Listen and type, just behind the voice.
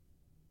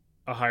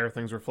A Higher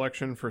Things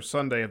Reflection for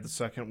Sunday of the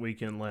second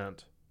week in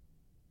Lent,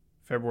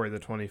 February the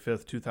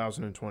 25th,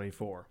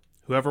 2024.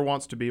 Whoever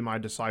wants to be my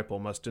disciple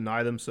must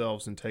deny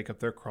themselves and take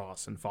up their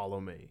cross and follow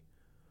me.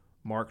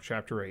 Mark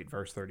chapter 8,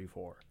 verse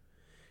 34.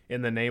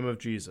 In the name of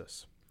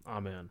Jesus.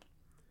 Amen.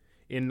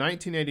 In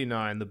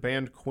 1989, the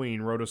band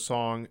Queen wrote a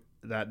song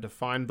that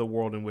defined the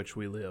world in which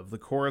we live. The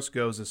chorus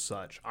goes as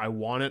such: I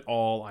want it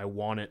all, I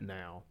want it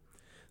now.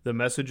 The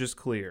message is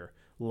clear.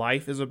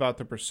 Life is about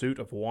the pursuit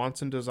of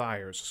wants and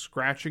desires,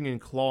 scratching and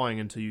clawing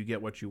until you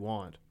get what you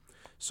want.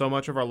 So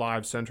much of our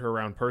lives center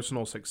around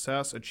personal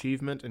success,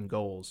 achievement, and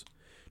goals.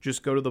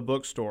 Just go to the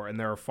bookstore, and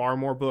there are far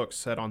more books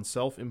set on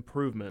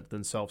self-improvement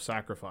than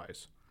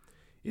self-sacrifice.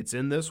 It's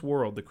in this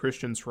world the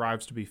Christian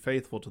strives to be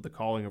faithful to the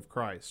calling of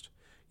Christ,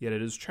 yet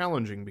it is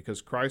challenging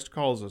because Christ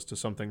calls us to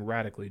something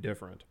radically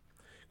different.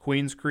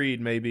 Queen's creed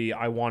may be,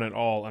 I want it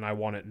all and I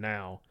want it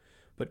now,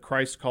 but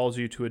Christ calls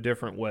you to a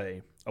different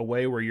way, a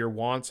way where your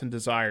wants and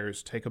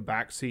desires take a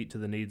back seat to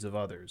the needs of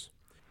others.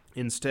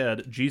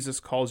 Instead, Jesus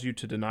calls you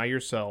to deny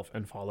yourself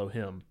and follow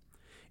him.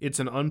 It's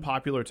an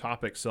unpopular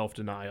topic,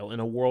 self-denial,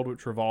 in a world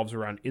which revolves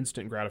around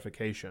instant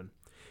gratification.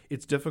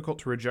 It's difficult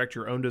to reject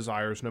your own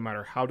desires no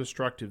matter how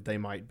destructive they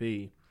might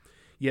be.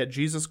 Yet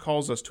Jesus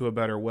calls us to a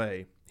better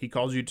way. He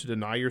calls you to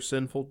deny your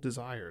sinful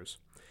desires.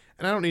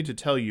 And I don't need to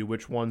tell you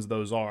which ones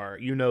those are.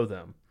 You know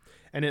them.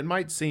 And it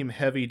might seem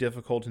heavy,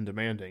 difficult, and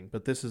demanding,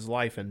 but this is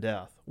life and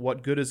death.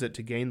 What good is it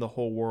to gain the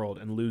whole world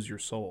and lose your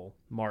soul?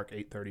 Mark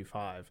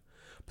 8:35.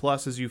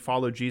 Plus, as you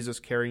follow Jesus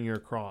carrying your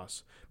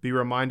cross, be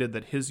reminded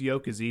that his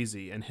yoke is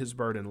easy and his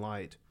burden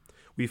light.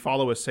 We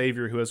follow a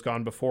Savior who has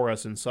gone before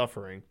us in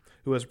suffering,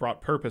 who has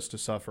brought purpose to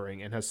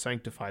suffering and has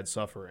sanctified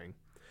suffering.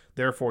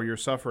 Therefore, your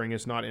suffering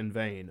is not in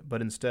vain,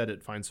 but instead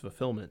it finds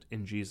fulfillment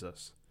in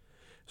Jesus.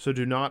 So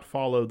do not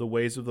follow the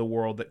ways of the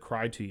world that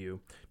cry to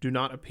you. Do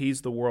not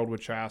appease the world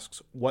which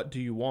asks, what do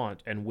you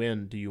want and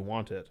when do you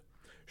want it?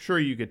 Sure,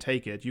 you could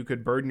take it. You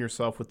could burden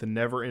yourself with the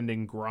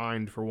never-ending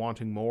grind for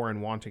wanting more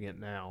and wanting it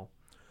now.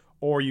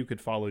 Or you could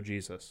follow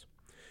Jesus.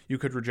 You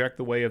could reject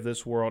the way of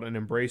this world and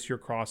embrace your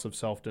cross of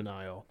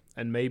self-denial.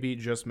 And maybe,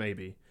 just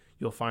maybe,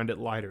 you'll find it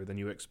lighter than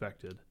you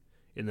expected.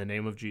 In the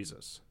name of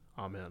Jesus.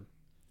 Amen.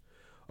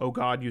 O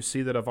God, you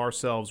see that of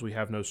ourselves we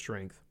have no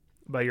strength.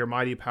 By your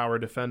mighty power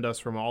defend us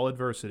from all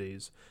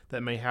adversities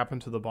that may happen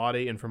to the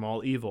body and from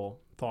all evil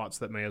thoughts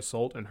that may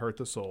assault and hurt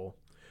the soul.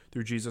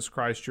 Through Jesus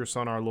Christ, your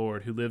Son, our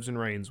Lord, who lives and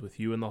reigns with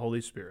you in the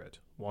Holy Spirit,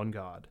 one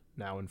God,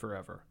 now and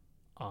forever.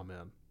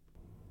 Amen.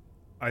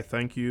 I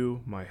thank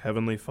you, my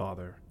heavenly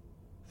Father,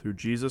 through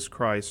Jesus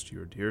Christ,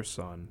 your dear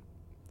Son,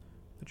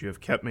 that you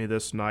have kept me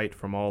this night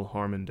from all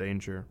harm and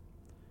danger,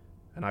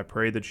 and I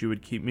pray that you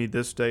would keep me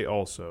this day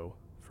also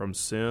from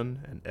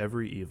sin and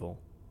every evil,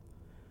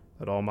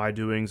 that all my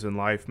doings in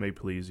life may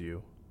please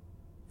you.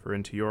 For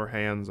into your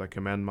hands I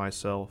commend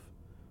myself,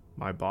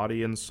 my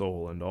body and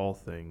soul, and all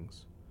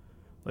things.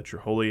 Let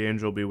your holy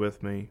angel be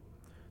with me,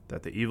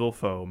 that the evil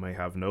foe may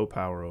have no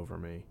power over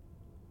me.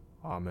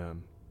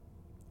 Amen.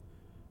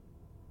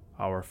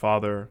 Our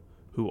Father,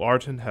 who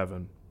art in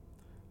heaven,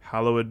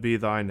 hallowed be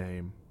thy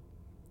name.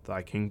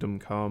 Thy kingdom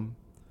come,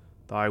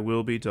 thy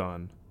will be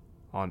done,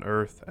 on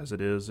earth as it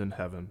is in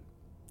heaven.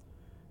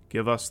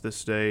 Give us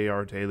this day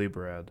our daily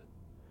bread,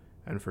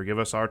 and forgive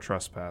us our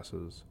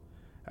trespasses,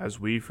 as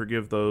we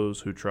forgive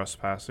those who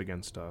trespass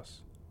against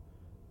us.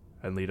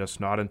 And lead us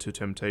not into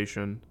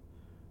temptation,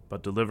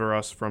 but deliver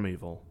us from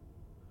evil.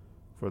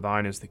 For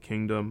thine is the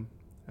kingdom,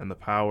 and the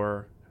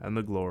power, and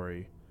the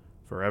glory,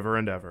 forever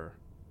and ever.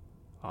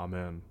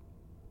 Amen.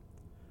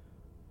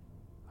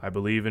 I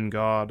believe in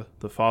God,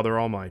 the Father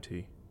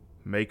Almighty,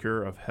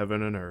 maker of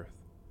heaven and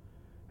earth,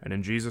 and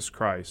in Jesus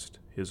Christ,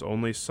 his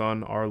only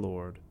Son, our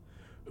Lord,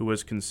 who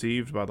was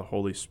conceived by the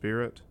Holy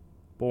Spirit,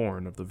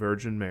 born of the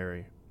Virgin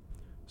Mary,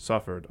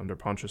 suffered under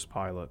Pontius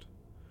Pilate,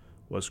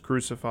 was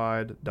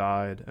crucified,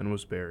 died, and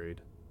was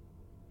buried.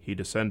 He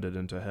descended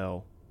into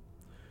hell.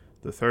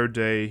 The third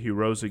day he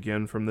rose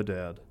again from the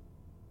dead.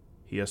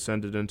 He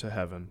ascended into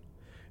heaven,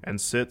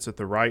 and sits at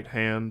the right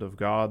hand of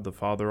God the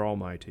Father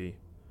Almighty.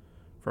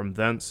 From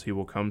thence he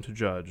will come to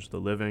judge the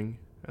living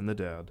and the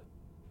dead.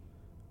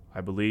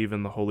 I believe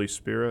in the Holy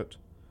Spirit,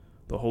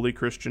 the holy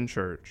Christian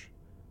Church,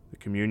 the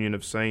communion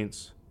of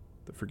saints,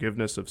 the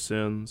forgiveness of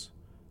sins,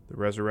 the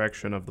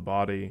resurrection of the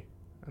body,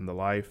 and the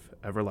life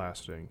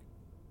everlasting.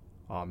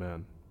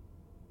 Amen.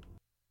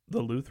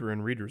 The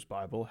Lutheran Reader's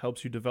Bible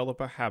helps you develop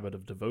a habit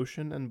of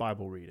devotion and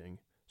Bible reading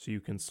so you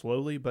can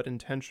slowly but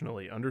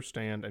intentionally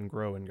understand and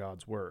grow in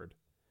God's Word.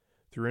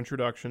 Through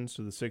introductions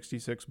to the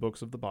 66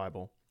 books of the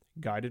Bible,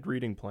 guided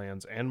reading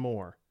plans, and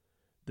more,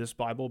 this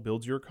Bible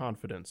builds your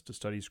confidence to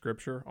study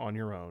Scripture on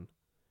your own.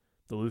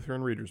 The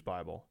Lutheran Reader's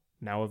Bible,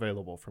 now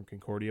available from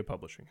Concordia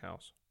Publishing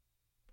House.